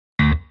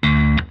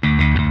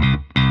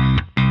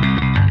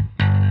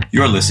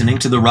You're listening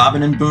to The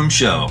Robin and Boom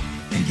Show,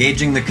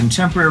 engaging the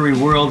contemporary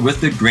world with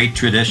the great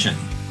tradition.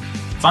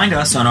 Find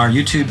us on our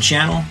YouTube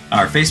channel,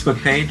 our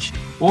Facebook page,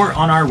 or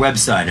on our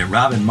website at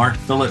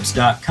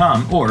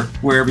robinmarkphillips.com or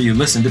wherever you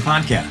listen to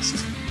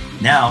podcasts.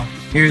 Now,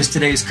 here's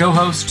today's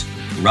co-host,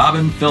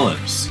 Robin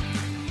Phillips.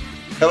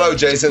 Hello,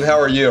 Jason. How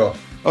are you?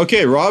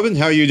 Okay, Robin,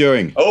 how are you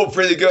doing? Oh,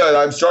 pretty good.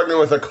 I'm struggling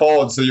with a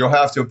cold, so you'll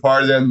have to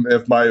pardon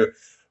if my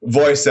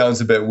voice sounds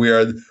a bit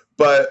weird.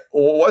 But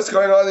what's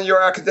going on in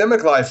your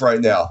academic life right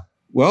now?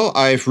 Well,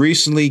 I've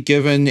recently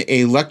given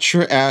a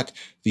lecture at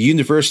the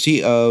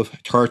University of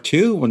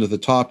Tartu, one of the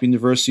top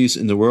universities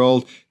in the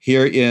world,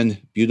 here in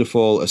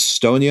beautiful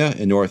Estonia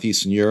in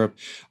northeastern Europe.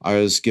 I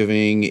was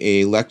giving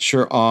a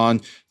lecture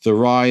on the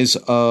rise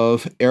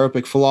of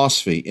Arabic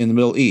philosophy in the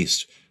Middle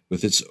East,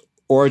 with its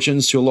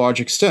origins to a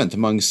large extent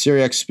among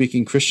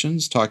Syriac-speaking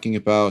Christians, talking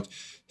about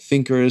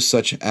thinkers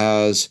such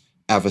as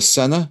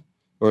Avicenna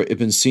or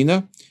Ibn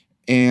Sina.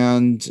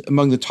 And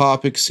among the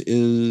topics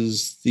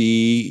is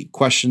the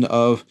question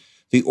of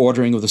the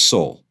ordering of the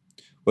soul.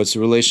 What's the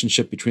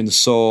relationship between the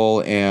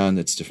soul and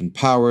its different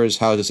powers?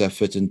 How does that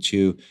fit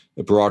into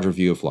a broader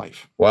view of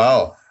life?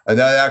 Wow. And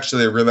that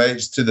actually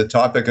relates to the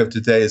topic of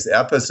today's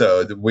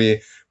episode.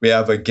 We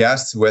have a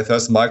guest with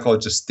us, Michael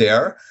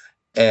Gister,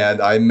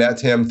 and I met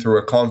him through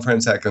a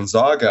conference at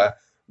Gonzaga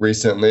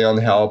recently on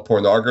how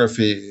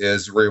pornography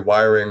is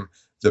rewiring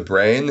the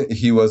brain.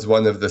 He was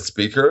one of the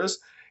speakers,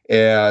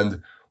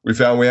 and we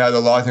found we had a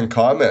lot in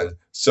common.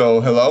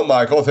 So hello,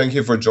 Michael. Thank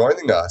you for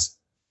joining us.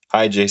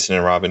 Hi, Jason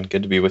and Robin.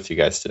 Good to be with you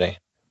guys today.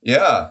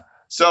 Yeah.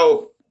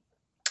 So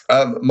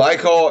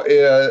Michael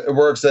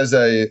works as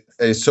a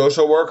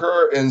social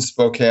worker in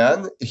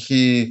Spokane.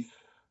 He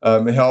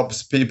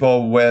helps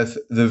people with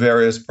the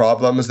various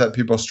problems that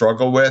people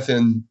struggle with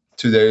in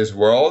today's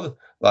world,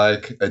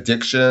 like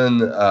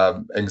addiction,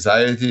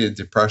 anxiety, and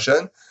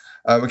depression.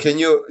 Can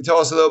you tell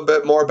us a little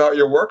bit more about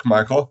your work,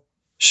 Michael?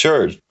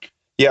 Sure.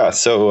 Yeah,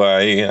 so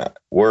I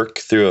work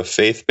through a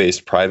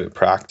faith-based private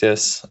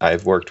practice.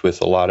 I've worked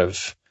with a lot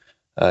of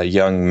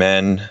young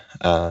men,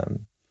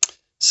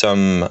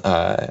 some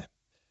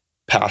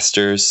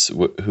pastors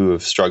who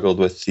have struggled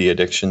with the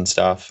addiction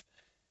stuff,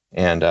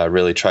 and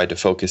really tried to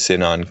focus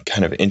in on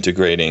kind of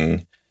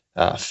integrating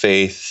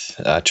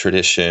faith,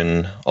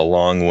 tradition,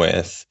 along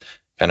with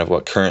kind of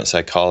what current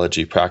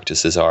psychology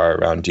practices are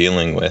around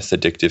dealing with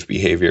addictive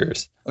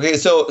behaviors. Okay,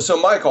 so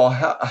Michael,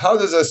 how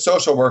does a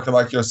social worker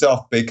like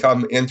yourself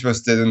become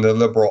interested in the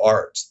liberal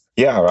arts?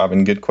 Yeah,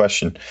 Robin, good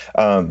question.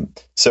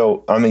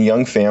 So I'm a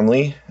young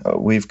family.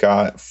 We've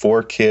got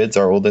 4 kids.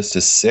 Our oldest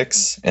is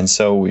 6. And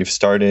so we've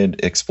started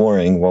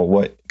exploring, well,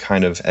 what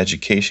kind of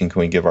education can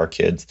we give our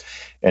kids?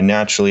 And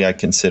naturally, I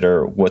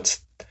consider what's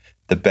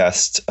the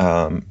best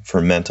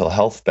for mental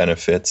health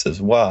benefits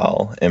as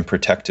well, and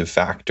protective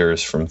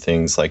factors from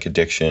things like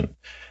addiction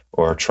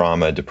or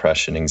trauma,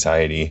 depression,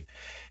 anxiety.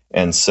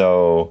 And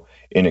so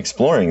in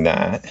exploring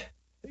that,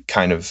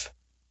 kind of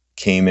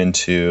came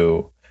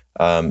into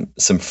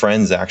some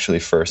friends actually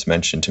first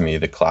mentioned to me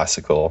the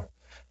classical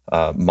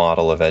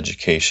model of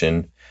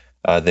education.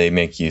 They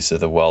make use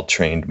of the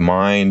well-trained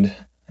mind,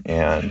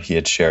 and he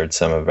had shared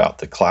some about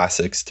the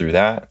classics through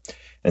that.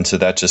 And so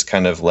that just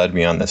kind of led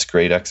me on this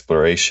great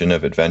exploration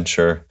of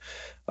adventure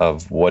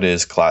of what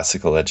is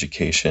classical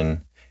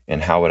education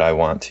and how would I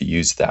want to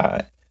use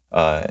that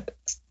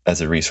as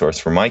a resource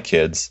for my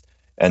kids.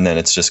 And then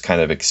it's just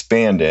kind of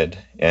expanded.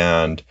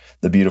 And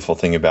the beautiful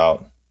thing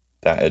about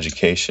that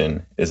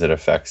education is it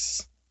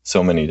affects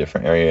so many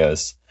different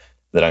areas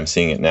that I'm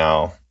seeing it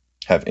now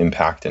have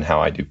impact in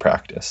how I do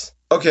practice.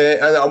 Okay,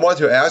 and I want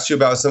to ask you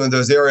about some of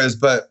those areas,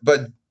 but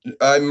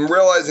I'm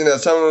realizing that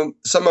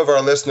some of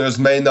our listeners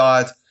may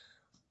not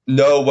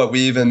know what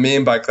we even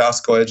mean by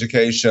classical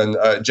education.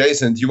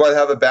 Jason, do you want to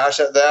have a bash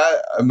at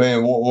that? I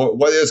mean,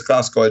 what is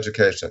classical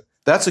education?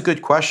 That's a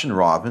good question,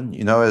 Robin.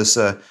 You know, as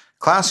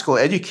classical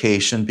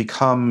education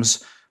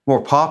becomes more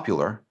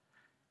popular,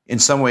 in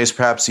some ways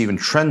perhaps even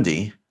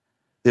trendy,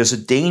 there's a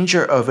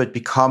danger of it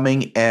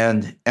becoming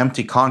an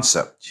empty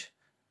concept.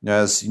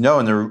 As you know,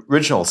 in the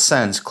original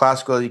sense,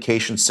 classical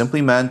education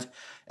simply meant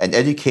an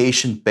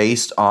education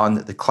based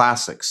on the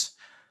classics,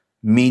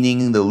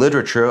 meaning the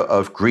literature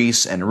of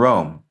Greece and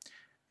Rome.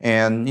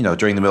 And, you know,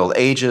 during the Middle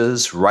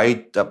Ages,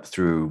 right up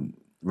through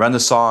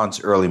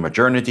Renaissance, early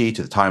modernity,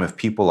 to the time of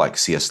people like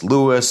C.S.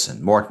 Lewis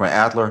and Mortimer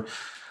Adler,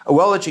 a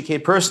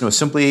well-educated person was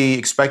simply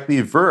expected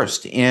to be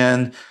versed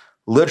in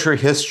literature,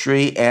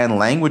 history, and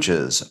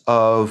languages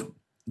of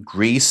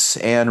Greece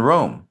and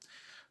Rome.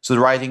 So the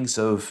writings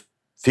of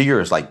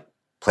figures like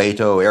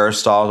Plato,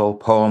 Aristotle,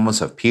 poems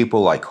of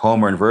people like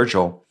Homer and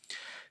Virgil,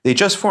 they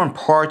just formed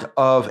part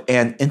of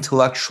an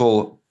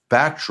intellectual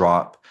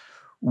backdrop,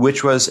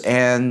 which was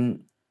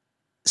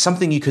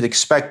something you could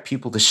expect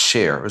people to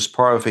share. It was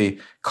part of a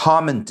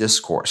common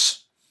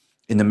discourse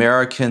in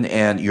American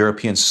and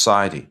European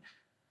society.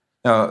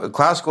 Now,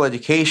 classical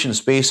education is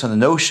based on the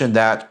notion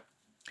that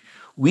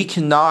we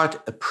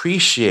cannot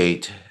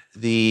appreciate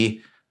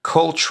the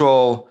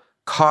cultural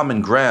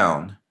common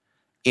ground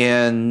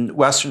in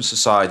Western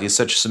societies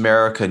such as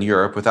America and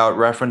Europe without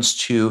reference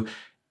to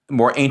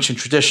more ancient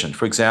tradition.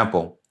 For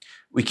example,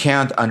 we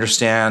can't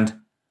understand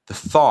the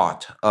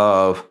thought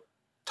of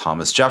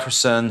Thomas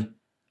Jefferson,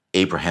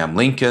 Abraham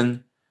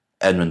Lincoln,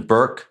 Edmund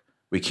Burke.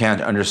 We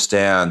can't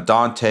understand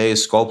Dante,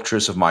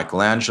 sculptures of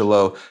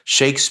Michelangelo,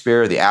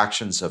 Shakespeare, the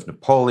actions of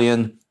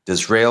Napoleon,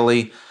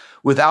 Disraeli,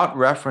 without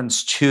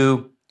reference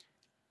to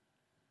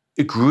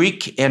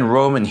Greek and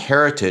Roman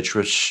heritage,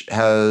 which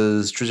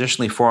has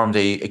traditionally formed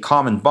a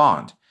common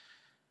bond.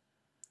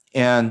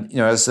 And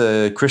as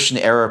the Christian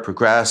era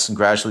progressed and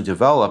gradually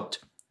developed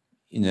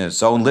in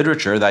its own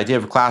literature, the idea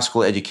of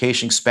classical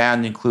education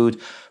expanded to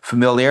include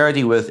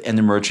familiarity with an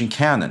emerging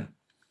canon.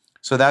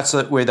 So that's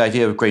where the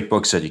idea of great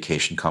books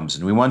education comes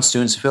in. We want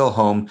students to feel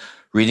home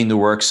reading the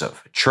works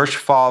of church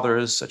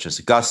fathers such as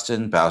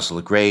Augustine, Basil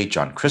the Great,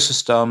 John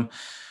Chrysostom,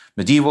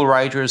 medieval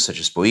writers such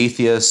as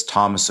Boethius,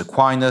 Thomas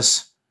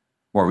Aquinas,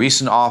 more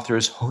recent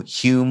authors,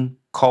 Hume,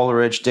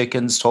 Coleridge,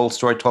 Dickens,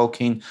 Tolstoy,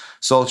 Tolkien,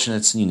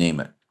 Solzhenitsyn, you name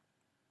it.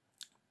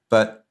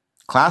 But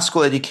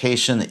classical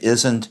education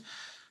isn't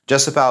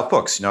just about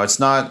books. It's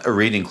not a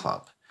reading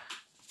club.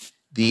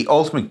 The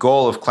ultimate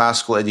goal of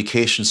classical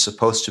education is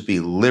supposed to be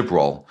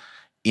liberal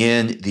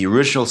in the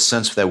original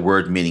sense of that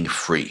word, meaning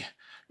free.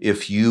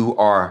 If you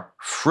are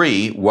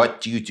free,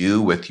 what do you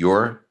do with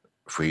your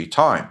free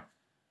time?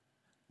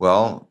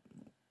 Well,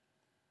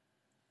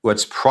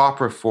 what's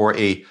proper for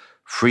a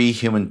free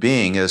human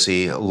being is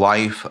a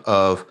life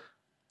of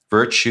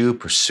virtue,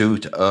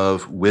 pursuit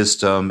of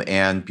wisdom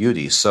and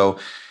beauty. So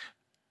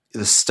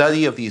the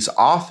study of these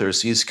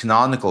authors, these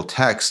canonical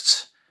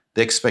texts,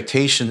 the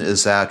expectation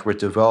is that we're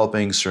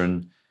developing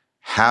certain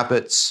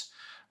habits,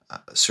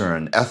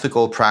 certain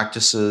ethical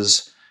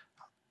practices,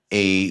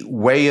 a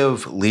way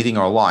of leading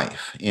our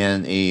life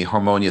in a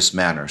harmonious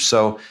manner.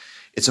 So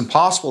it's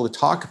impossible to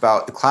talk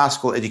about the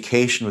classical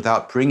education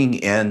without bringing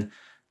in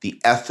the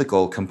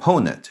ethical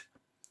component.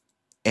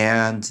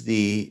 And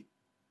the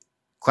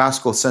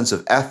classical sense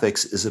of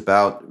ethics is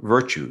about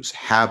virtues,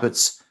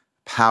 habits,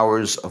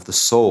 powers of the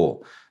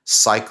soul,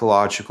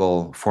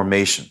 psychological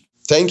formation.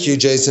 Thank you,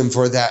 Jason,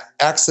 for that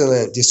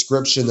excellent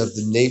description of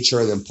the nature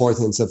and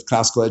importance of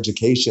classical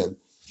education.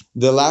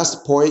 The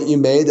last point you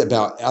made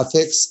about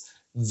ethics,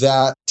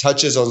 that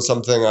touches on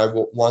something I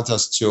want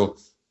us to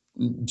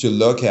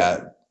look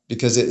at,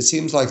 because it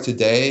seems like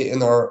today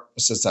in our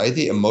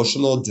society,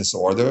 emotional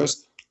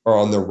disorders are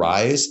on the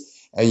rise,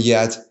 and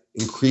yet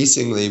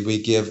increasingly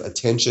we give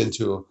attention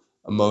to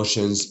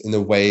emotions in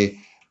a way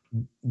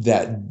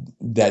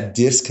that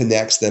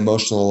disconnects the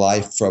emotional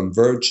life from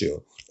virtue.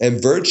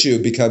 And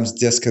virtue becomes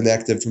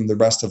disconnected from the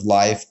rest of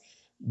life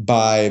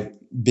by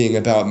being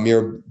about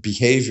mere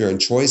behavior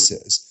and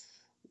choices,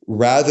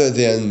 rather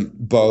than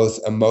both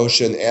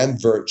emotion and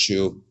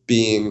virtue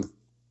being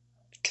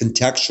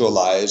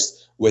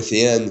contextualized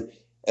within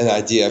an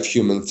idea of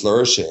human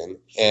flourishing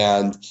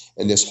and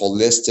this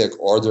holistic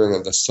ordering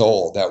of the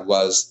soul that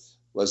was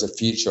a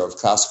feature of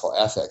classical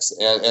ethics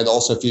and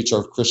also a feature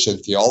of Christian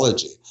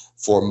theology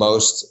for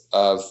most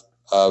of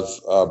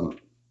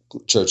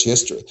church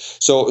history.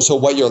 So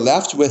what you're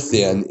left with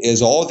then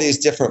is all these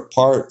different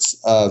parts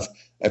of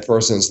a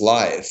person's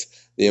life: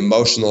 the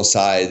emotional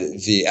side,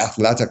 the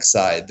athletic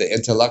side, the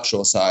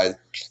intellectual side,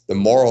 the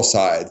moral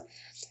side.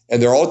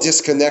 And they're all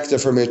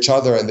disconnected from each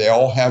other, and they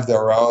all have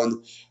their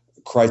own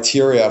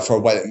criteria for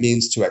what it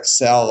means to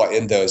excel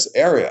in those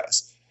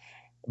areas.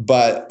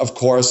 But of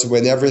course,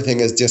 when everything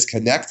is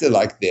disconnected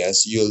like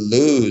this, you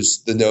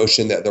lose the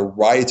notion that the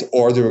right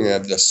ordering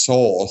of the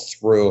soul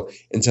through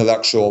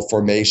intellectual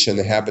formation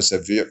and habits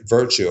of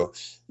virtue,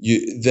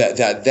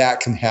 that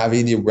can have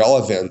any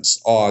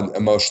relevance on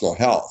emotional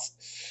health.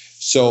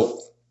 So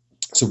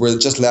we're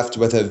just left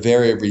with a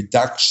very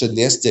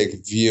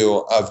reductionistic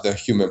view of the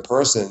human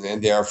person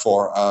and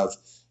therefore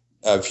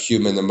of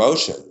human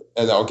emotion.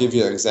 And I'll give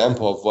you an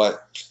example of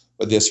what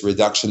this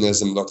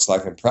reductionism looks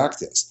like in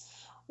practice.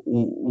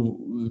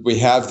 We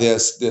have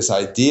this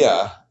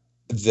idea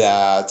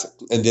that,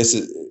 and this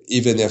is,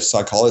 even if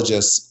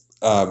psychologists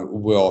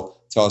will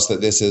tell us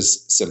that this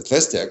is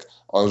simplistic,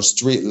 on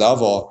street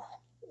level,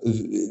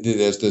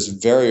 there's this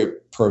very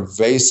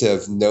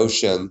pervasive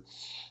notion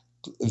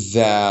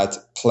that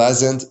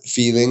pleasant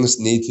feelings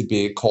need to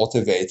be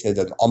cultivated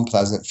and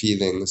unpleasant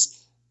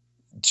feelings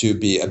to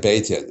be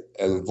abated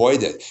and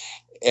avoided.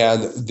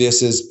 And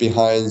this is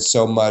behind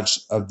so much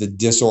of the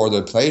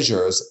disordered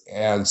pleasures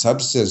and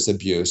substance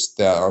abuse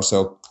that are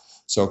so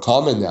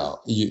common now.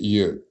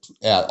 You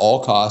at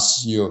all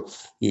costs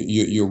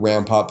you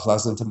ramp up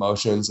pleasant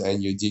emotions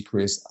and you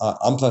decrease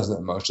unpleasant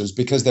emotions,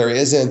 because there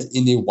isn't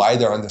any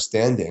wider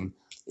understanding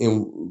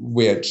in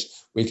which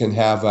we can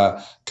have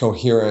a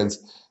coherent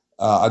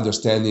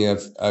understanding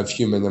of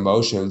human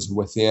emotions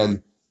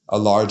within a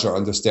larger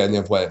understanding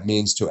of what it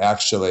means to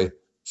actually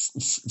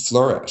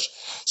flourish.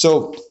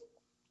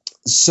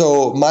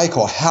 So,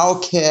 Michael, how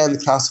can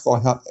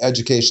classical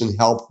education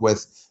help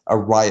with a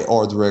right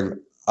ordering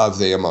of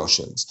the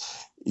emotions?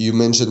 You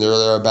mentioned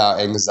earlier about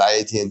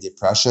anxiety and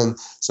depression.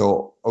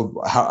 So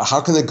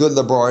how can a good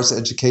liberal arts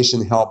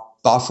education help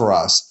buffer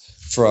us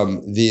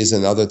from these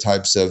and other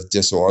types of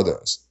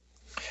disorders?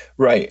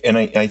 Right. And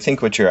I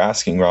think what you're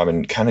asking,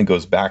 Robin, kind of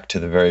goes back to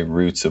the very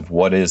roots of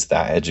what is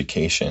that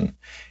education.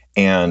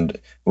 And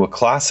what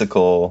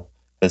classical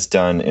has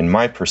done, in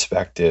my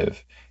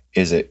perspective,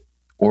 is it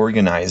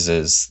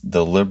organizes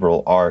the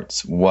liberal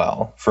arts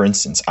well. For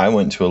instance, I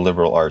went to a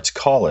liberal arts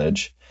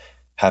college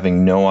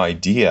having no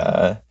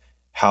idea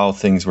how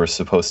things were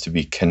supposed to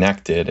be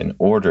connected and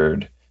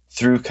ordered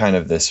through kind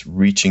of this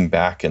reaching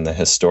back in the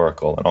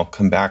historical. And I'll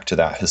come back to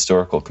that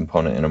historical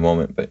component in a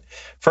moment. But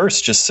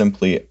first, just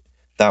simply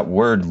that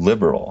word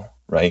liberal,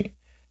 right,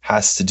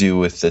 has to do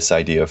with this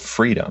idea of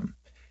freedom.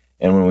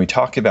 And when we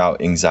talk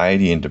about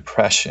anxiety and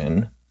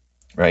depression,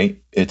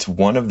 right, it's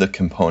one of the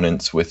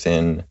components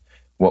within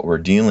what we're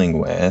dealing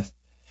with,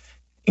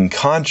 in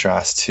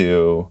contrast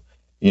to,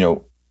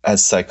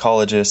 as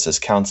psychologists, as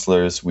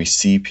counselors, we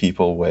see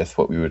people with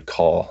what we would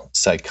call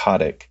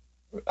psychotic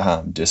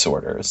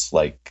disorders,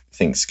 like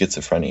think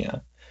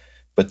schizophrenia.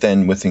 But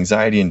then with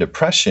anxiety and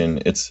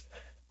depression, it's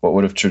what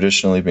would have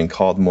traditionally been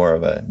called more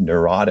of a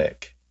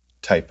neurotic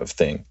type of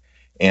thing.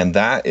 And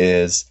that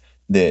is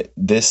that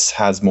this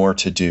has more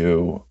to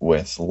do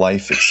with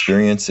life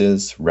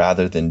experiences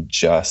rather than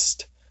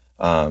just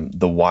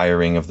the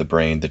wiring of the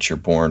brain that you're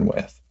born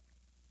with,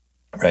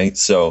 right?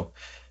 So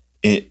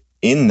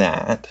in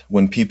that,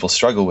 when people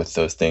struggle with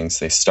those things,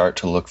 they start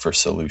to look for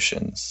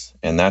solutions.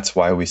 And that's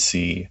why we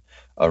see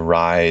a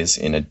rise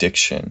in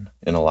addiction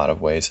in a lot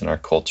of ways in our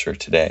culture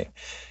today.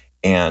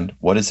 And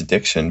what is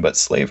addiction but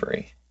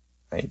slavery,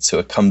 right? So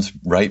it comes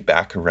right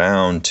back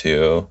around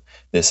to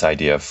this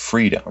idea of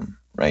freedom,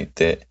 right?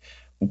 That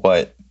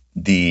what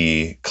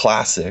the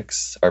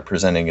classics are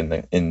presenting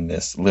in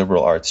this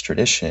liberal arts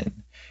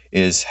tradition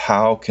is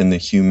how can the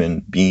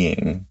human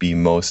being be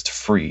most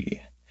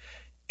free?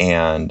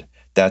 And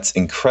that's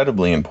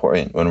incredibly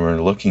important when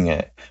we're looking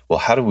at, well,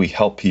 how do we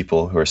help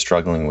people who are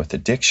struggling with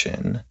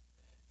addiction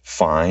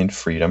find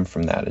freedom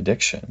from that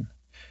addiction?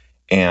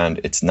 And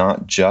it's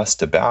not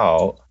just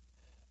about,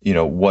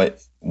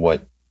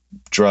 what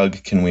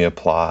drug can we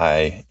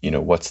apply?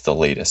 What's the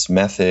latest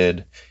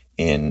method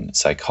in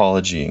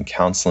psychology and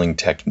counseling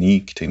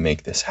technique to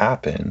make this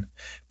happen?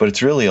 But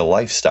it's really a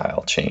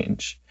lifestyle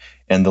change.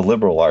 And the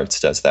liberal arts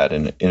does that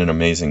in an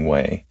amazing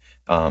way.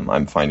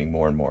 I'm finding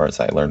more and more as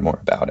I learn more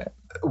about it.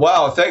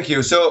 Wow, thank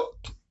you. So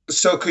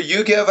could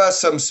you give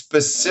us some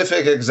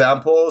specific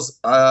examples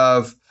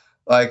of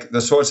like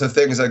the sorts of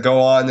things that go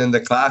on in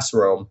the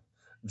classroom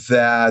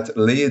that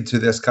lead to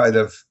this kind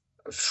of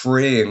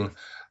freeing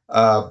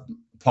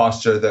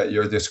posture that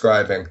you're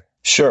describing?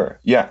 Sure.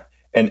 Yeah.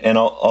 And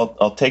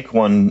I'll take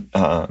one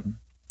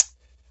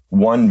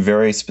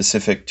very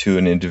specific to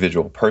an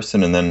individual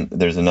person, and then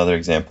there's another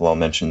example I'll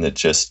mention that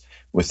just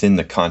within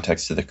the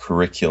context of the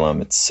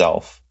curriculum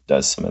itself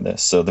does some of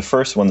this. So the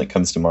first one that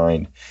comes to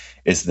mind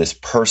is this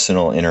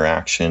personal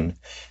interaction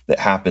that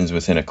happens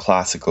within a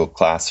classical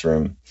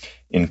classroom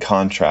in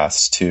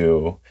contrast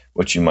to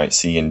what you might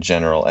see in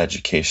general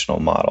educational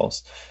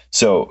models.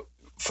 So,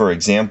 for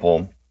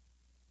example,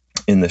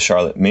 in the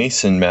Charlotte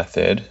Mason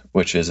method,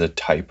 which is a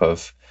type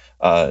of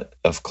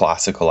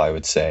classical, I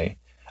would say,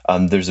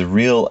 there's a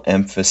real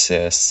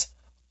emphasis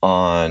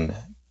on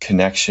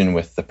connection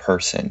with the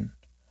person.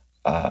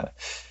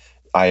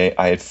 I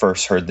had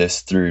first heard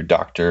this through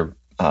Dr.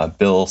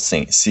 Bill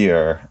St.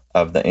 Cyr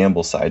of the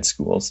Ambleside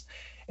schools,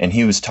 and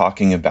he was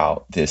talking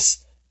about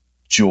this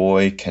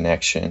joy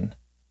connection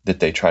that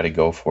they try to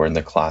go for in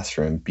the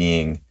classroom,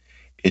 being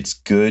it's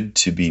good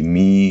to be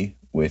me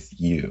with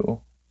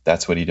you.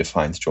 That's what he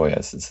defines joy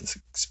as. It's this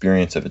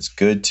experience of it's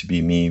good to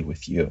be me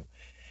with you.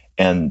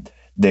 And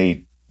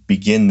they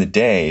begin the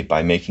day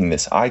by making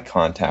this eye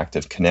contact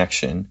of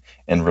connection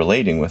and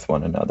relating with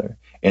one another.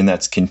 And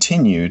that's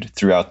continued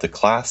throughout the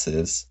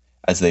classes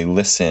as they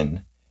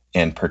listen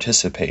and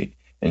participate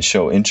and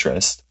show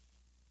interest.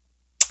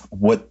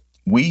 What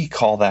we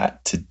call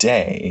that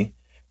today,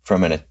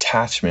 from an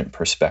attachment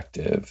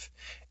perspective,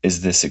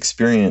 is this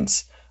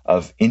experience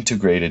of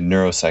integrated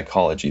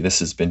neuropsychology. This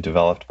has been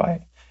developed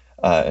by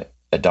a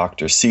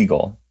Dr.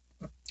 Siegel,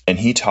 and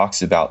he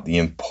talks about the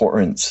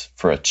importance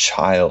for a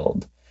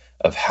child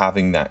of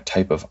having that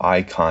type of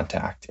eye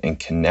contact and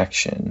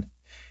connection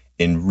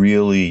in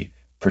really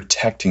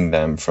protecting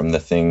them from the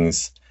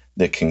things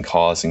that can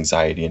cause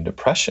anxiety and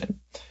depression.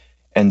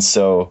 And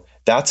so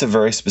that's a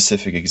very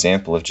specific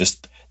example of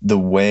just the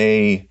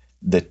way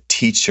the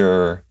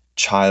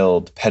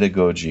teacher-child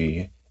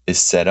pedagogy is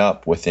set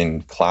up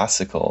within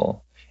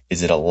classical,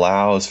 is it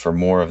allows for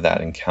more of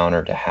that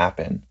encounter to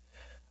happen.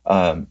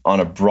 On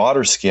a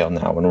broader scale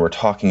now, when we're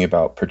talking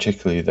about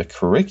particularly the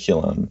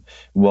curriculum,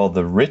 well,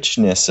 the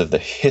richness of the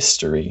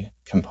history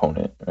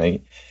component,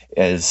 right,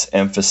 is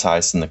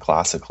emphasized in the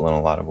classical in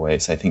a lot of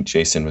ways. I think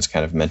Jason was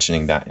kind of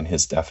mentioning that in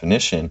his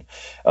definition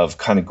of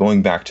kind of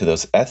going back to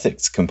those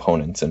ethics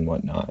components and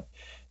whatnot.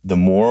 The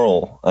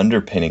moral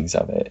underpinnings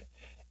of it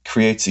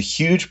creates a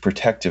huge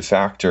protective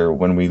factor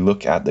when we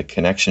look at the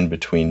connection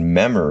between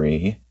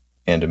memory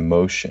and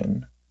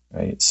emotion,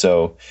 right?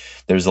 So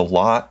there's a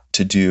lot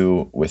to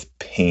do with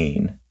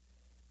pain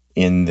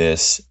in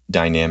this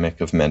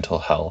dynamic of mental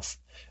health,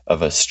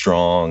 of a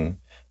strong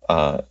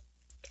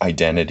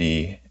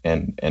identity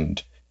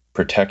and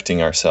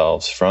protecting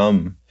ourselves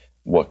from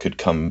what could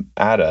come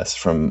at us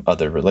from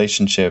other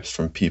relationships,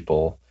 from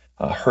people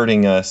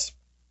hurting us.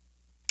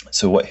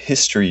 So what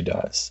history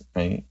does,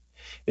 right,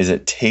 is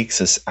it takes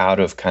us out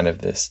of kind of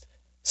this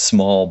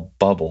small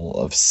bubble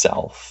of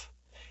self,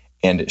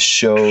 and it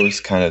shows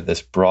kind of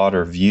this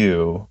broader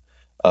view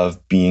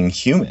of being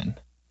human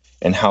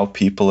and how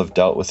people have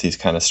dealt with these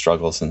kind of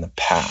struggles in the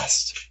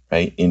past,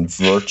 right, in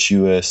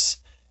virtuous,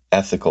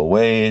 ethical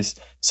ways,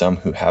 some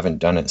who haven't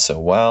done it so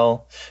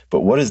well.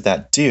 But what does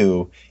that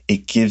do?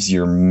 It gives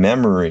your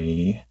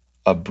memory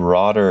a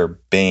broader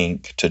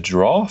bank to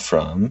draw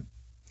from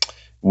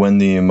when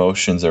the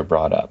emotions are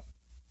brought up,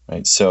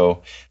 right?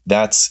 So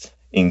that's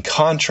in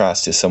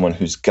contrast to someone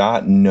who's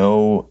got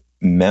no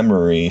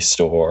memory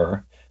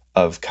store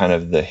of kind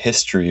of the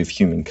history of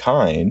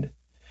humankind.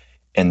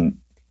 And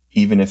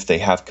even if they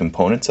have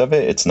components of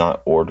it, it's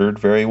not ordered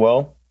very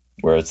well,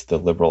 whereas the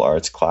liberal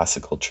arts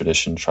classical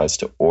tradition tries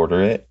to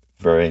order it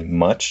very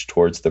much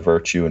towards the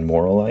virtue and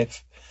moral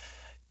life.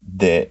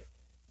 That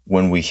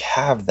when we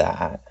have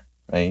that,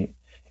 right,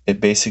 it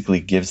basically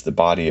gives the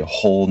body a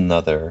whole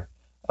nother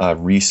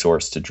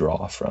resource to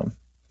draw from.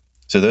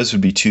 So those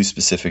would be two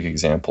specific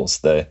examples: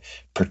 the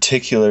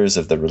particulars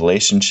of the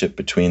relationship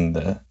between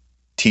the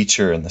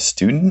teacher and the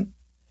student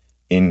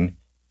in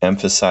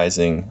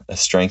emphasizing a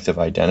strength of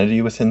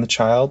identity within the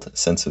child, a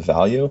sense of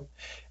value,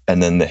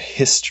 and then the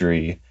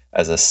history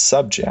as a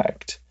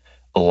subject,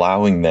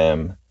 allowing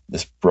them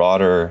this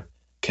broader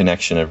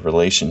connection of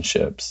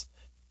relationships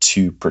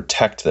to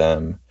protect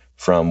them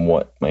from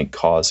what might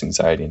cause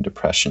anxiety and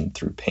depression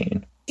through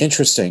pain.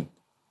 Interesting.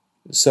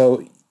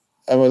 So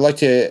I would like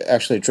to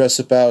actually address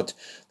about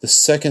the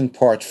second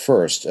part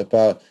first,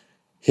 about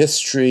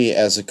history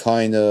as a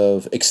kind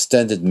of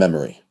extended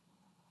memory.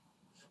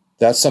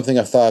 That's something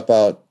I've thought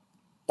about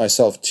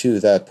myself too,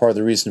 that part of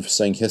the reason for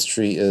saying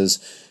history is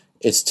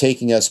it's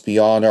taking us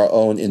beyond our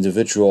own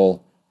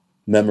individual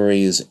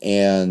memories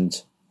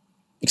and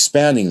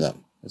expanding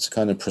them. It's a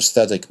kind of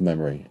prosthetic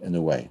memory in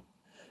a way.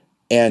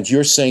 And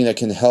you're saying that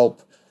can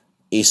help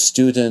a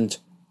student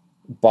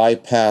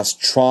bypass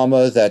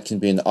trauma that can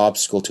be an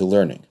obstacle to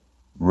learning.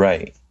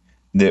 Right.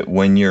 That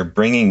when you're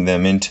bringing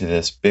them into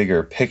this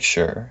bigger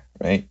picture,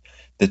 right,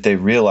 that they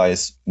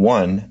realize,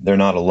 one, they're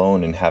not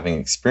alone in having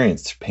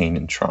experienced pain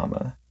and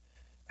trauma,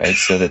 right?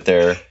 So that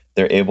they're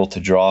able to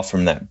draw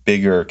from that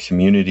bigger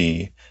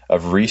community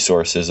of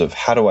resources of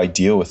how do I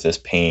deal with this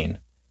pain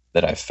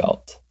that I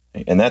felt,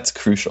 right? And that's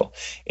crucial.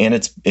 And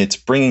it's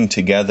bringing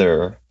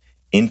together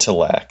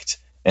intellect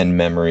and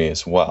memory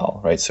as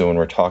well, right? So when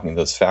we're talking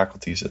those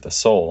faculties of the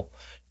soul,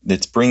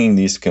 it's bringing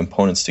these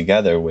components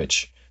together,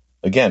 which,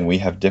 again, we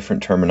have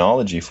different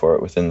terminology for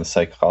it within the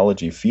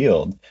psychology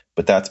field,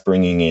 but that's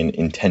bringing in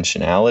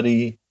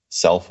intentionality,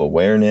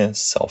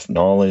 self-awareness,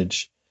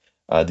 self-knowledge,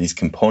 these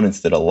components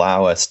that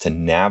allow us to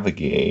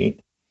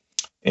navigate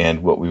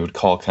and what we would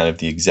call kind of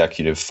the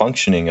executive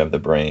functioning of the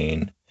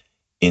brain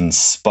in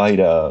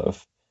spite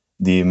of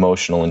the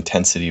emotional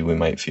intensity we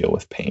might feel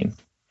with pain.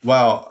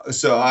 Wow.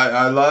 So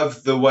I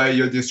love the way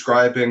you're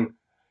describing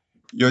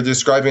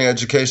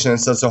education in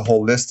such a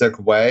holistic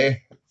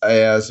way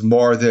as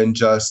more than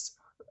just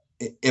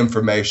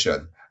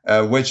information,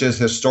 which is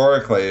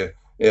historically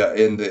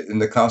in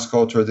the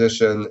classical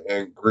tradition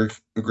in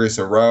Greece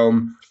and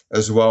Rome,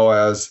 as well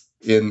as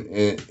in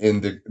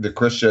the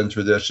Christian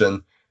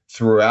tradition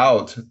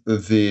throughout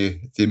the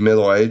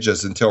Middle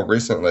Ages until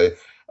recently.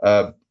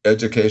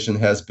 Education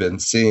has been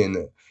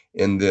seen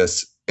in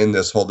this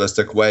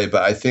holistic way,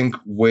 but I think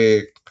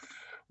we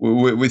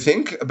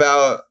think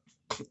about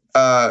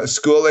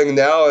schooling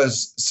now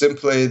as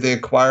simply the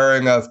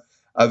acquiring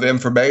of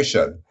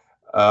information,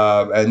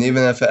 and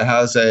even if it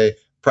has a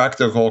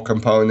practical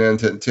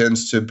component, it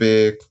tends to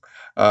be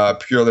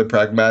purely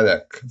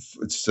pragmatic,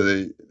 so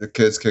the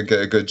kids can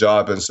get a good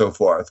job and so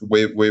forth.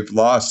 We've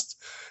lost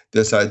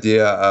this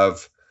idea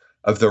of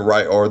the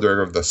right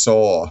ordering of the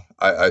soul,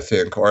 I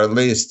think, or at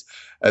least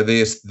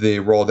the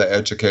role that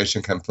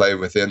education can play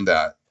within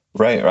that.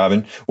 Right,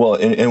 Robin. Well,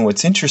 and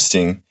what's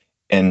interesting,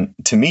 and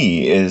to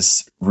me,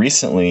 is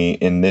recently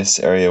in this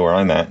area where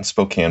I'm at, in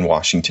Spokane,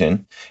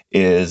 Washington,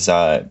 is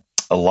a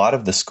lot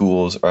of the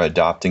schools are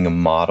adopting a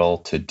model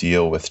to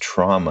deal with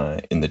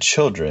trauma in the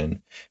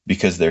children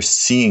because they're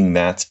seeing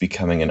that's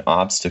becoming an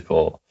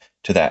obstacle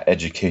to that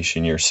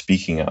education you're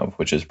speaking of,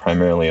 which is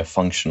primarily a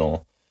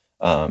functional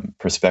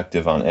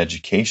perspective on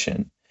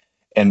education.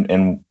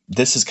 And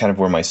this is kind of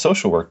where my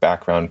social work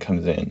background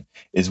comes in,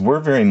 is we're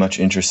very much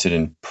interested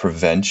in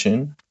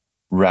prevention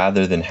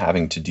rather than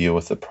having to deal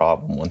with the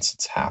problem once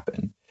it's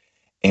happened.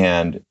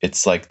 And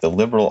it's like the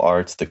liberal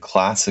arts, the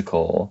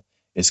classical,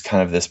 is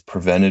kind of this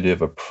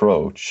preventative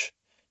approach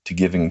to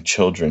giving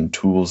children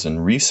tools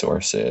and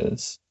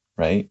resources,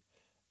 right,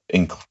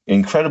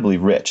 incredibly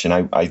rich. And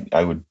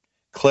I would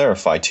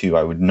clarify too,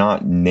 I would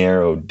not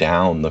narrow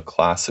down the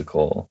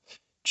classical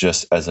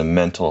just as a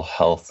mental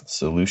health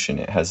solution.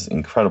 It has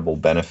incredible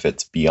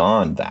benefits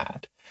beyond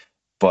that.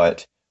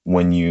 But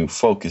when you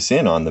focus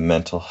in on the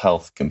mental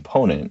health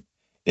component,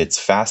 it's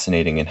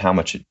fascinating in how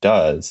much it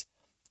does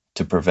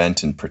to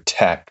prevent and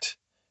protect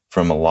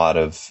from a lot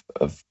of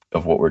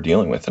what we're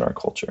dealing with in our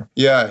culture.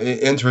 Yeah,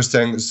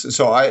 interesting.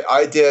 So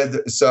I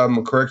did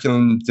some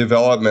curriculum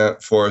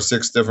development for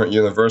 6 different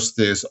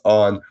universities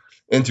on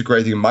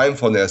integrating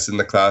mindfulness in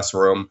the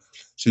classroom.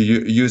 So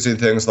using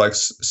things like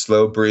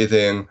slow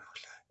breathing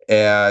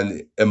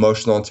and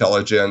emotional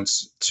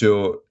intelligence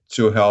to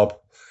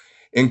help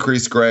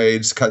increase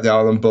grades, cut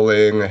down on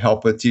bullying,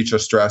 help with teacher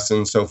stress,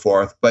 and so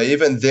forth. But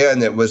even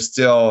then, it was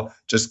still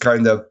just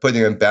kind of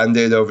putting a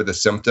Band-Aid over the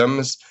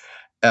symptoms,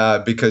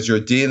 because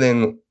you're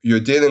dealing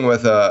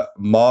with a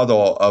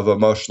model of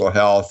emotional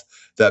health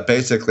that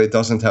basically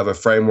doesn't have a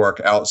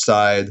framework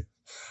outside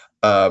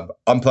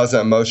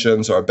unpleasant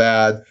emotions are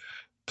bad.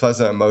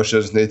 Pleasant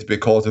emotions need to be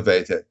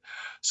cultivated.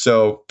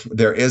 So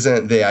there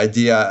isn't the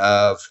idea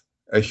of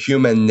a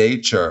human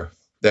nature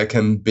that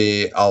can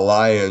be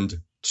aligned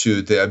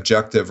to the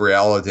objective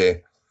reality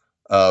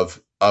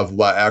of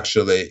what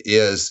actually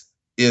is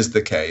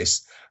the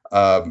case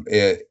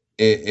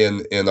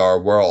in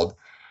our world.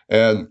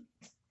 And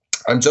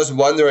I'm just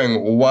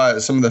wondering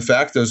what some of the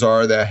factors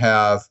are that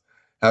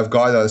have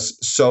got us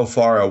so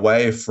far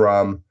away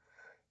from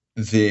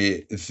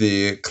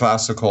the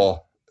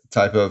classical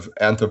type of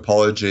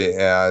anthropology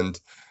and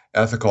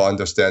ethical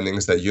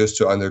understandings that used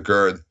to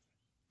undergird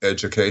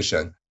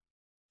education.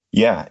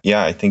 Yeah,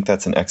 I think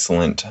that's an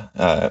excellent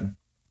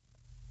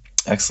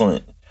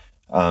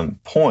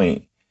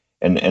point.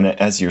 And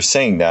as you're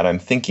saying that, I'm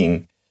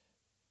thinking,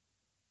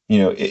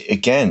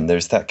 again,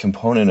 there's that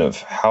component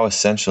of how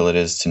essential it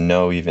is to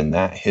know even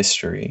that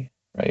history,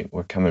 right?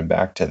 We're coming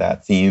back to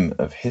that theme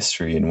of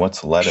history and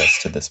what's led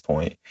us to this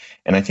point.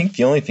 And I think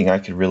the only thing I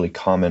could really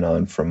comment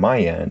on from my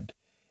end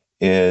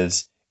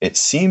is it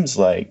seems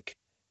like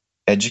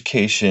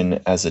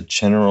education as a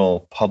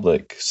general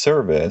public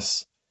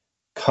service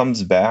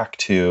comes back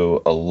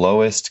to a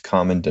lowest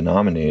common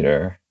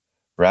denominator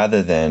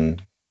rather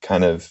than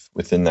kind of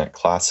within that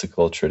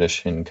classical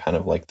tradition, kind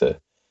of like the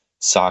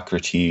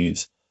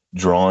Socrates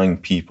drawing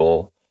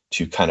people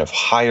to kind of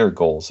higher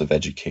goals of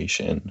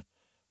education.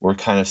 We're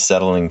kind of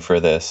settling for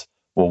this,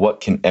 well, what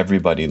can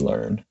everybody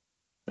learn,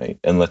 right?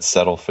 And let's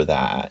settle for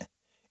that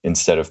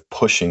instead of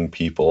pushing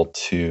people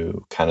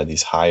to kind of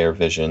these higher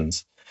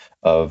visions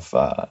of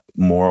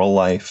moral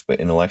life, but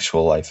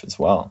intellectual life as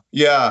well.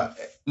 Yeah.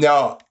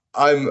 Now,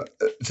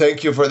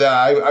 thank you for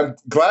that. I'm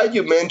glad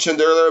you mentioned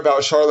earlier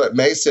about Charlotte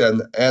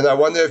Mason, and I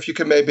wonder if you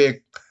could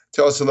maybe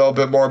tell us a little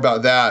bit more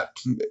about that.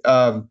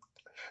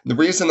 The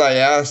reason I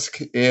ask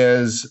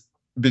is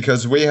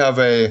because we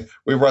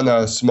run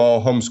a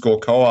small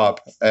homeschool co-op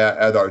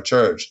at our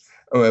church,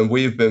 and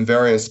we've been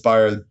very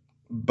inspired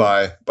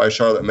by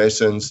Charlotte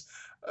Mason's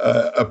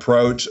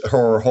approach,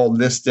 her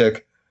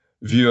holistic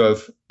view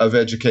of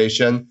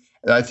education,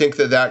 and I think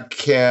that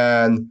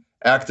can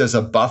act as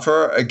a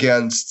buffer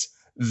against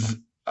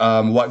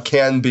what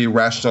can be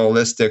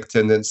rationalistic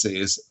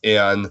tendencies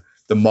in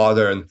the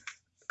modern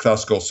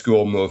classical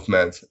school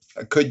movement.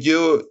 Could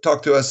you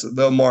talk to us a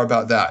little more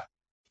about that?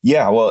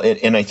 Yeah, well,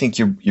 and I think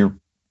you're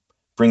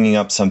bringing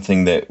up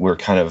something that we're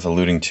kind of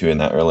alluding to in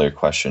that earlier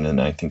question,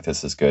 and I think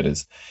this is good,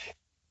 is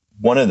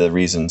one of the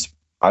reasons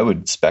I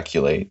would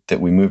speculate that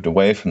we moved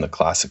away from the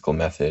classical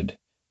method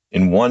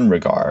in one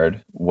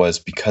regard was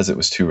because it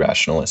was too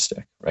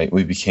rationalistic, right?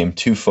 We became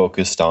too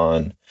focused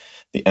on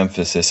the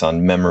emphasis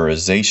on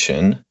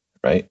memorization,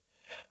 right?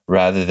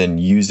 Rather than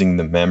using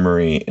the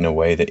memory in a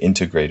way that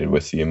integrated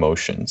with the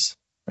emotions,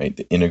 right?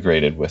 That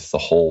integrated with the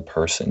whole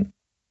person.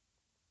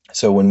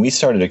 So when we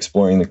started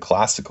exploring the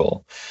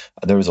classical,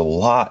 there was a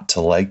lot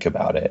to like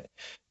about it.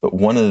 But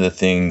one of the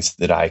things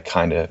that I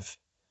kind of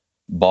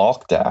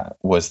balked at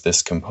was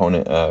this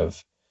component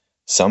of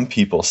some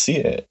people see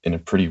it in a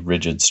pretty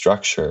rigid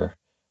structure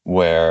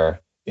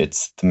where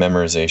it's the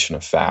memorization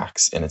of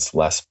facts and it's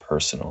less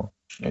personal.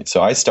 Right?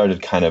 So I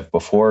started kind of,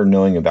 before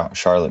knowing about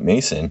Charlotte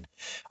Mason,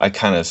 I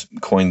kind of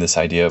coined this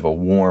idea of a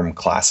warm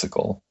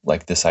classical,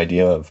 like this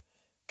idea of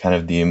kind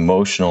of the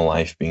emotional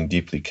life being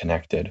deeply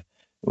connected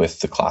with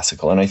the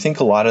classical. And I think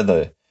a lot of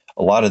the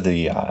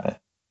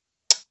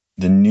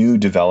new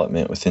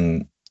development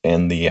within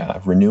and the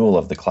renewal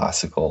of the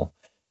classical,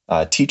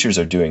 teachers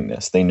are doing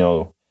this. They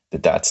know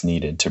that that's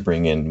needed to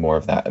bring in more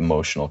of that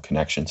emotional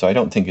connection. So I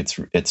don't think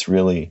it's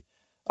really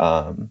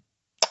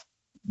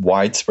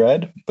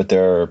widespread, but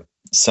there are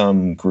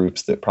some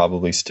groups that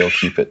probably still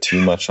keep it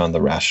too much on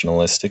the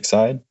rationalistic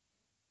side.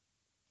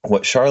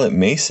 What Charlotte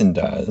Mason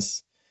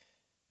does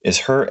is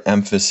her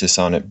emphasis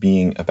on it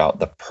being about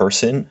the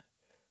person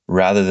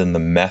rather than the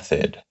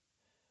method,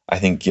 I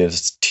think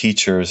gives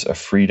teachers a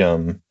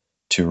freedom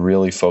to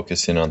really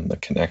focus in on the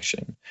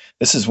connection.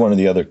 This is one of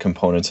the other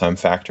components I'm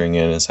factoring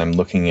in as I'm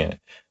looking at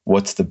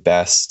what's the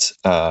best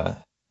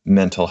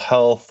mental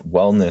health,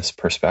 wellness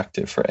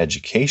perspective for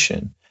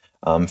education,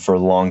 for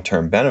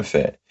long-term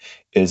benefit,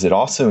 is it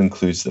also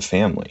includes the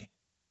family.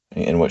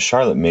 And what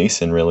Charlotte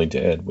Mason really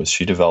did was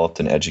she developed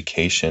an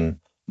education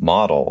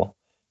model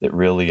that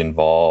really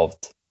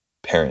involved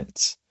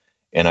parents.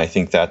 And I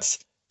think that's,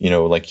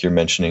 like you're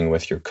mentioning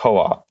with your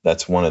co-op,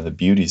 that's one of the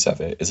beauties of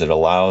it, is it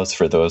allows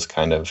for those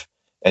kind of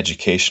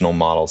educational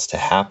models to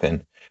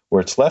happen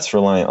where it's less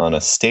reliant on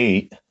a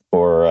state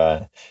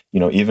or,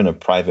 even a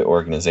private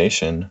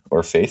organization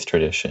or faith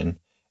tradition,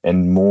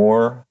 and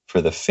more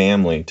for the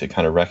family to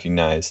kind of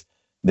recognize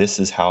this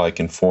is how I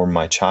can form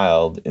my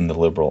child in the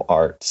liberal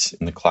arts,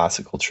 in the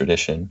classical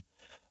tradition.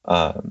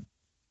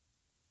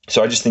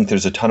 So I just think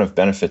there's a ton of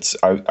benefits.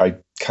 I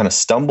kind of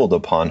stumbled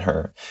upon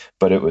her,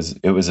 but it was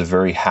a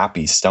very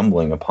happy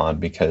stumbling upon,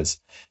 because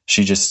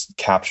she just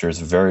captures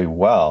very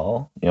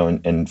well,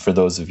 and for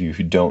those of you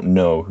who don't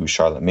know who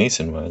Charlotte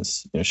Mason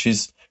was,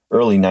 she's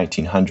early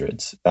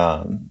 1900s,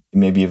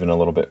 maybe even a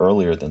little bit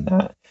earlier than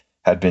that,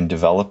 had been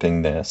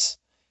developing this.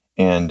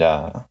 And,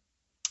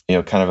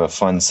 kind of a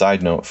fun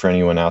side note for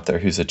anyone out there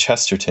who's a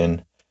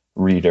Chesterton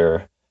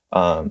reader,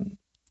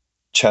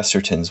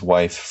 Chesterton's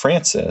wife,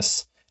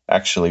 Frances,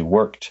 actually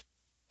worked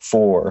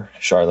for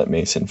Charlotte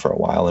Mason for a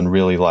while and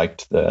really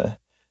liked the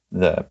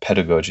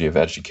pedagogy of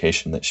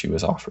education that she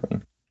was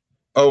offering.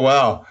 Oh,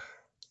 wow.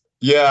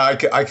 Yeah,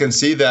 I can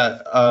see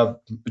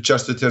that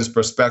Chesterton's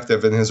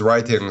perspective in his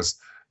writings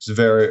is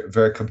very,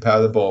 very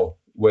compatible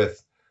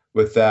with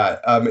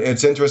that.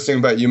 It's interesting,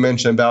 but you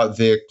mentioned about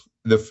the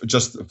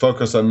just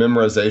focus on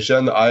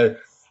memorization.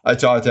 I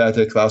taught at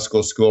a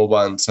classical school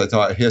once. I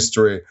taught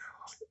history,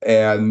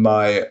 and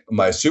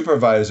my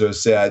supervisor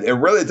said it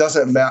really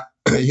doesn't matter.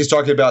 He's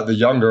talking about the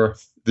younger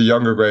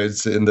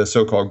grades in the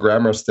so-called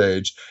grammar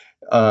stage.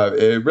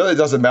 It really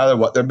doesn't matter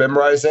what they're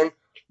memorizing.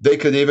 They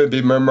could even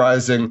be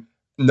memorizing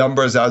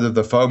numbers out of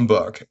the phone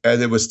book,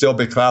 and it would still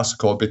be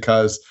classical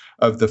because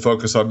of the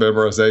focus on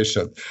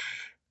memorization.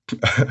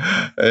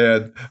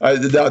 And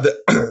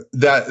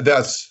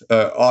that's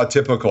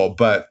atypical,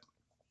 but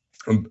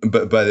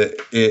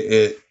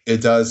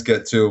it does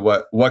get to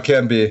what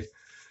can be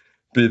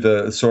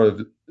the sort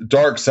of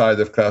dark side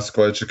of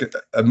classical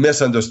education, a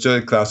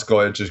misunderstood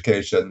classical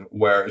education,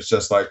 where it's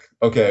just like,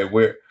 okay,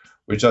 we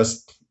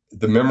just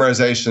the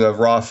memorization of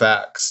raw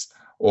facts,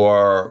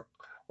 or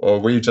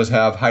we just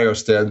have higher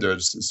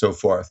standards and so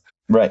forth.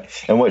 Right.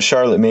 And what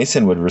Charlotte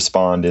Mason would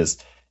respond is,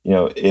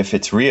 if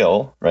it's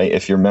real, right,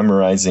 if you're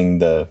memorizing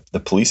the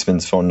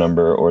policeman's phone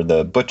number or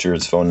the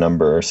butcher's phone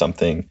number or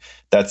something,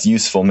 that's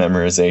useful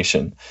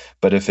memorization.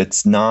 But if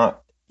it's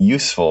not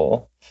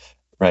useful,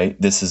 right,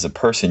 this is a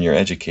person you're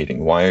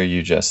educating. Why are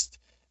you just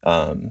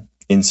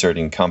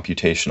inserting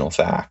computational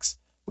facts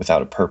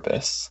without a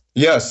purpose?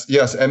 Yes.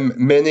 And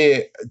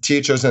many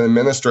teachers and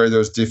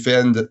administrators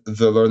defend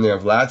the learning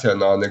of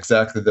Latin on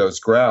exactly those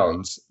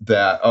grounds,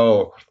 that,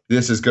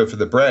 this is good for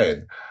the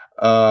brain.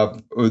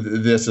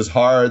 This is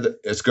hard.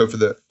 It's good for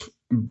the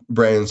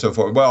brain and so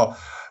forth. Well,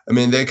 I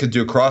mean, they could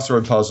do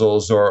crossword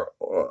puzzles or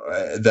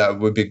that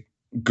would be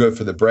good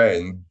for the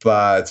brain.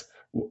 But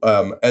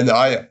and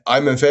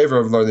I'm in favor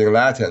of learning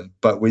Latin,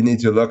 but we need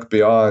to look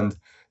beyond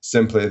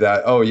simply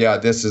that. Oh, yeah,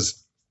 this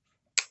is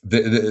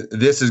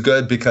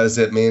good because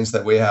it means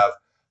that we have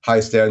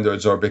high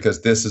standards, or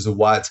because this is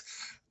what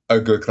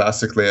a good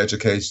classically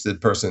educated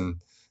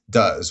person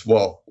does.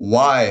 Well,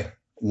 why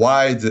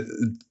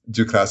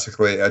do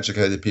classically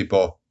educated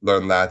people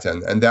learn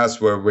Latin? And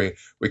that's where we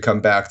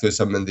come back to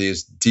some of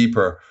these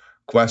deeper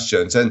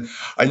questions. And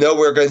I know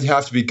we're going to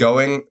have to be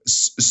going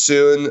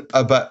soon,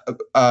 but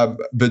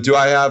do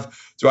I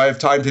have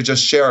time to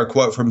just share a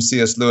quote from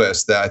C.S.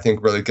 Lewis that I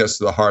think really gets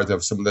to the heart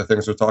of some of the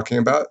things we're talking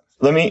about?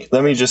 Let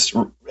me just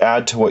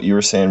add to what you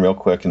were saying real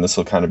quick, and this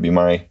will kind of be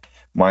my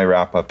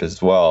wrap up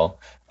as well.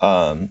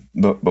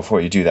 But before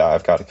you do that,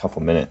 I've got a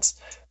couple minutes.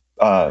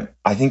 I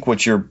think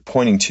what you're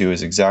pointing to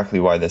is exactly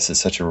why this is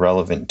such a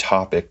relevant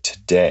topic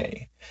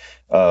today,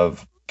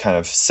 of kind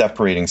of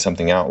separating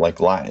something out like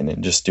Latin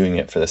and just doing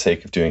it for the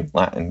sake of doing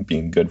Latin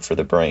being good for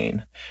the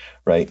brain,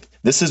 right?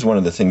 This is one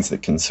of the things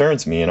that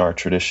concerns me in our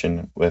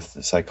tradition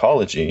with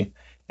psychology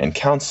and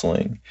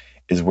counseling,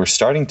 is we're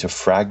starting to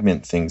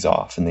fragment things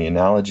off. And the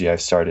analogy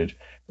I've started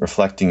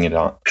reflecting it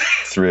on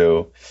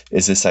through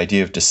is this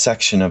idea of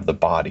dissection of the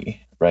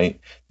body, right?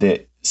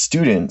 That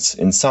students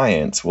in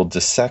science will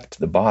dissect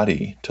the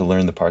body to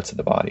learn the parts of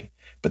the body,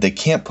 but they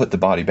can't put the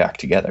body back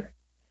together.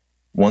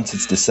 Once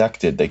it's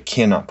dissected, they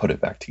cannot put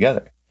it back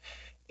together.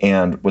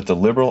 And what the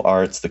liberal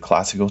arts, the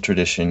classical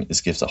tradition,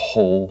 gives a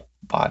whole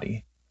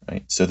body,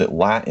 right? So that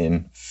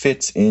Latin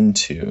fits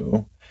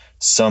into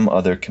some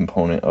other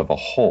component of a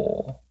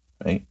whole,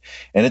 right?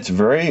 And it's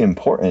very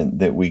important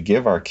that we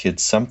give our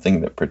kids something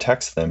that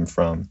protects them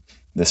from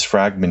this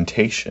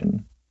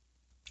fragmentation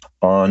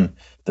on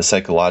the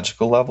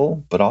psychological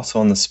level, but also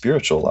on the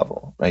spiritual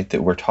level, right?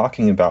 That we're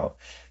talking about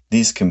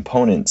these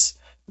components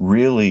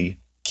really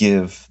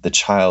give the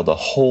child a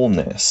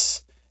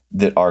wholeness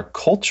that our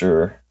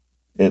culture,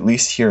 at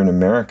least here in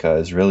America,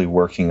 is really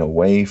working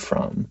away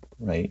from,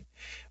 right?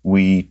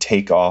 we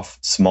take off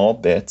small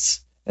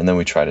bits and then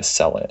we try to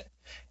sell it.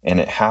 And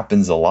it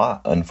happens a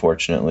lot,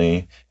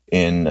 unfortunately,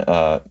 in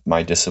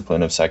my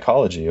discipline of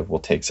psychology. We'll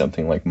take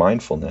something like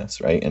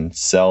mindfulness, right, and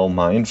sell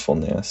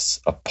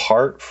mindfulness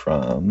apart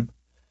from,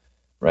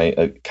 right,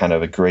 a kind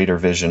of a greater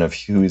vision of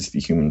who is the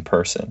human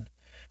person,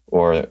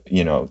 or,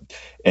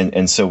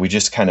 and so we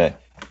just kind of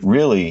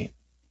really,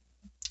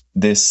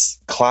 this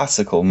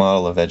classical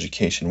model of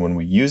education, when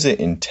we use it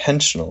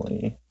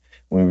intentionally,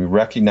 when we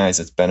recognize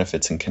its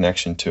benefits in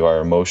connection to our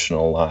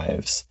emotional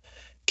lives,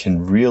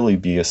 can really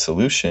be a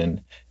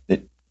solution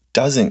that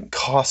doesn't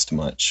cost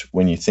much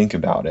when you think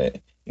about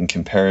it in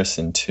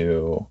comparison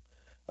to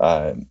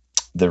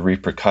the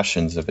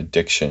repercussions of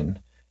addiction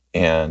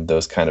and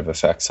those kind of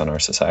effects on our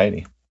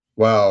society.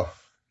 Wow.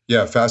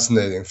 Yeah,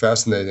 fascinating.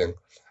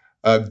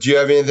 Do you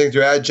have anything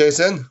to add,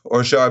 Jason?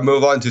 Or shall I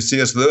move on to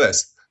C.S.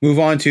 Lewis? Move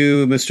on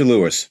to Mr.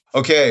 Lewis.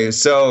 Okay,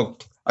 so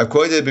I've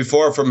quoted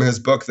before from his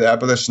book, The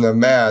Abolition of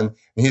Man,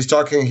 and he's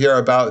talking here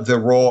about the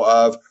role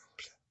of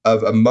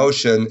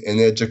emotion in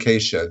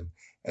education.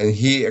 And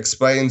he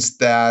explains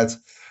that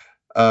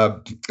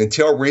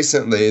until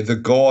recently, the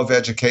goal of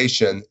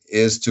education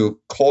is to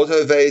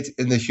cultivate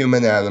in the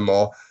human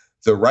animal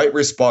the right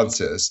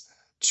responses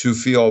to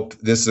feel,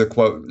 this is a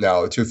quote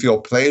now, to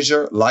feel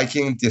pleasure,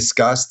 liking,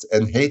 disgust,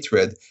 and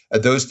hatred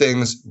at those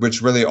things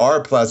which really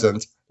are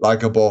pleasant,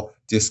 likable,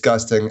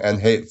 disgusting, and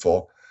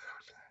hateful.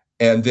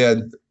 And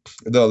then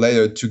a little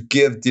later, to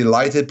give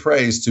delighted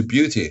praise to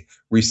beauty,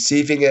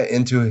 receiving it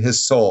into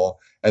his soul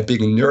and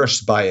being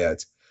nourished by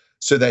it,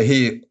 so that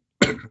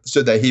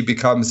he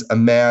becomes a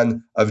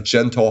man of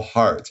gentle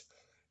heart.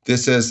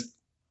 This is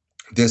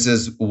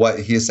what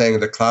he's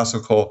saying the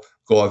classical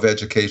goal of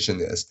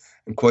education is.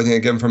 And quoting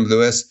again from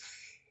Lewis,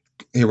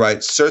 he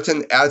writes,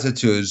 certain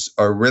attitudes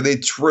are really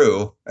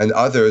true and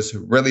others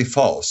really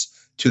false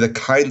to the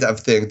kind of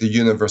thing the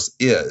universe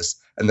is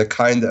and the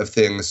kind of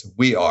things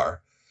we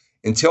are.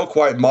 Until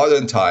quite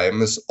modern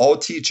times, all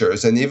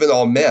teachers and even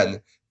all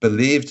men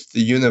believed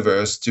the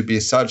universe to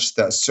be such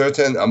that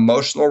certain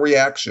emotional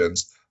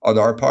reactions on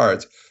our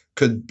part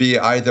could be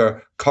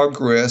either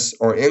congruous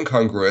or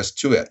incongruous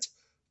to it,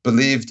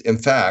 believed, in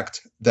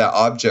fact, that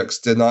objects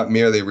did not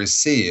merely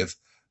receive,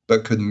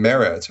 but could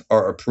merit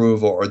our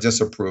approval or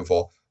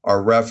disapproval,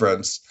 our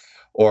reverence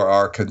or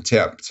our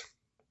contempt,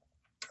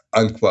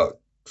 unquote.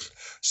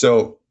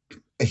 So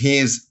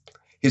he's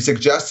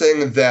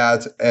suggesting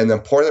that an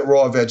important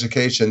role of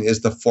education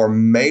is the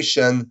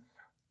formation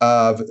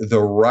of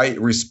the right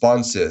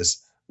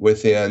responses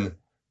within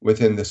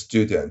the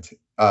student,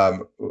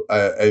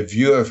 a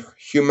view of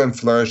human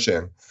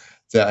flourishing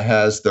that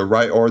has the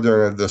right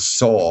ordering of the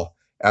soul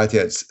at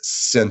its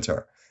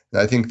center. And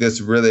I think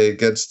this really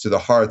gets to the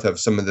heart of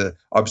some of the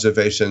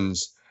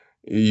observations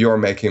you're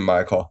making,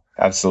 Michael.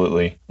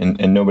 Absolutely.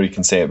 And nobody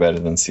can say it better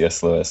than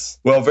C.S. Lewis.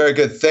 Well, very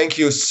good. Thank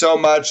you so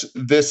much.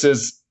 This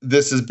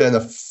has been a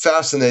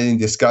fascinating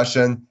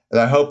discussion, and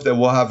I hope that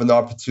we'll have an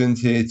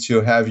opportunity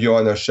to have you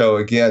on our show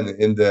again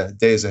in the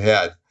days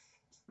ahead.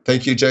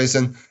 Thank you,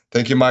 Jason.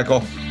 Thank you,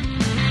 Michael.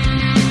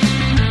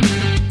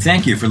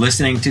 Thank you for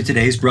listening to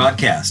today's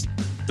broadcast.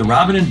 The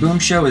Robin and Boom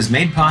Show is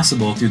made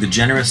possible through the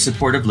generous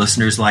support of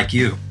listeners like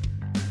you.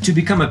 To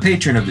become a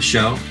patron of the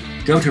show,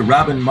 go to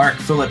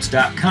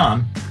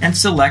robinmarkphillips.com and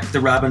select The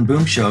Robin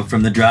Boom Show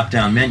from the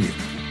drop-down menu.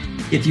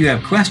 If you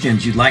have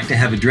questions you'd like to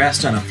have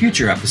addressed on a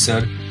future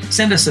episode,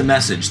 send us a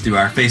message through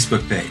our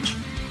Facebook page.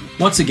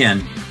 Once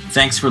again,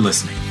 thanks for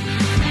listening.